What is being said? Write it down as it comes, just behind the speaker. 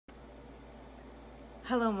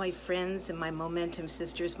Hello, my friends and my Momentum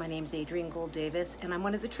sisters. My name's Adrienne Gold Davis, and I'm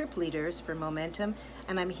one of the trip leaders for Momentum,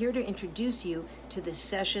 and I'm here to introduce you to this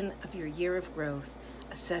session of your year of growth,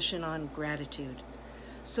 a session on gratitude.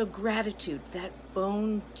 So gratitude, that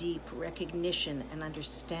bone-deep recognition and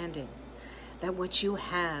understanding that what you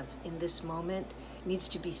have in this moment needs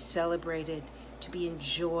to be celebrated, to be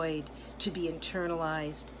enjoyed, to be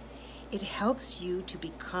internalized. It helps you to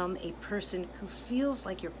become a person who feels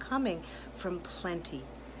like you're coming from plenty,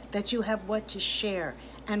 that you have what to share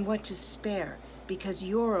and what to spare because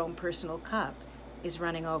your own personal cup is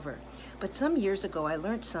running over. But some years ago, I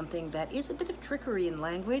learned something that is a bit of trickery in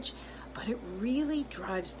language, but it really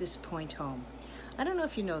drives this point home. I don't know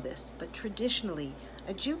if you know this, but traditionally,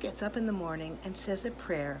 a Jew gets up in the morning and says a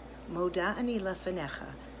prayer, Moda ani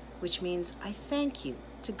lefanecha, which means, I thank you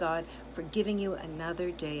to God for giving you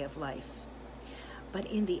another day of life. But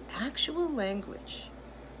in the actual language,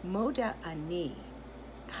 Moda ani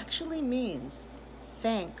actually means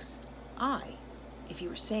thanks I. If you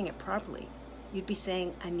were saying it properly, you'd be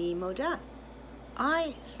saying ani moda.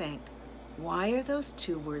 I thank. Why are those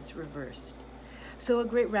two words reversed? So a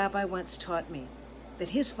great rabbi once taught me that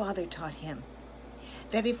his father taught him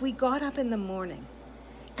that if we got up in the morning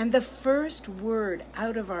and the first word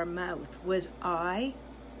out of our mouth was I,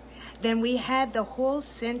 then we had the whole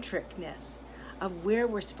centricness of where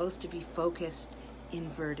we're supposed to be focused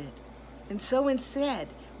inverted. And so instead,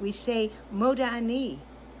 we say moda ani,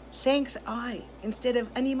 thanks I, instead of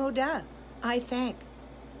ani moda, I thank,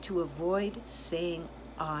 to avoid saying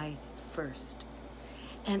I first.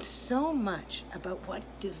 And so much about what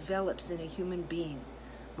develops in a human being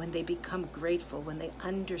when they become grateful, when they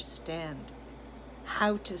understand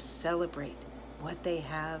how to celebrate what they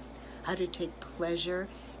have, how to take pleasure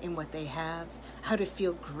in what they have, how to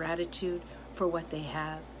feel gratitude for what they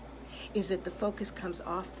have, is that the focus comes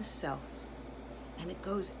off the self and it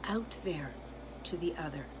goes out there to the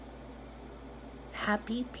other.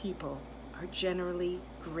 Happy people are generally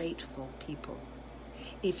grateful people.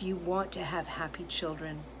 If you want to have happy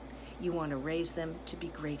children, you want to raise them to be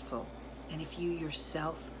grateful. And if you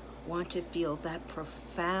yourself want to feel that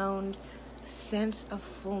profound sense of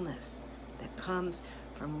fullness that comes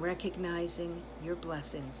from recognizing your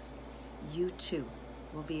blessings, you too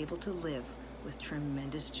will be able to live with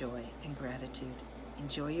tremendous joy and gratitude.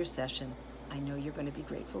 Enjoy your session. I know you're going to be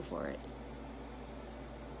grateful for it.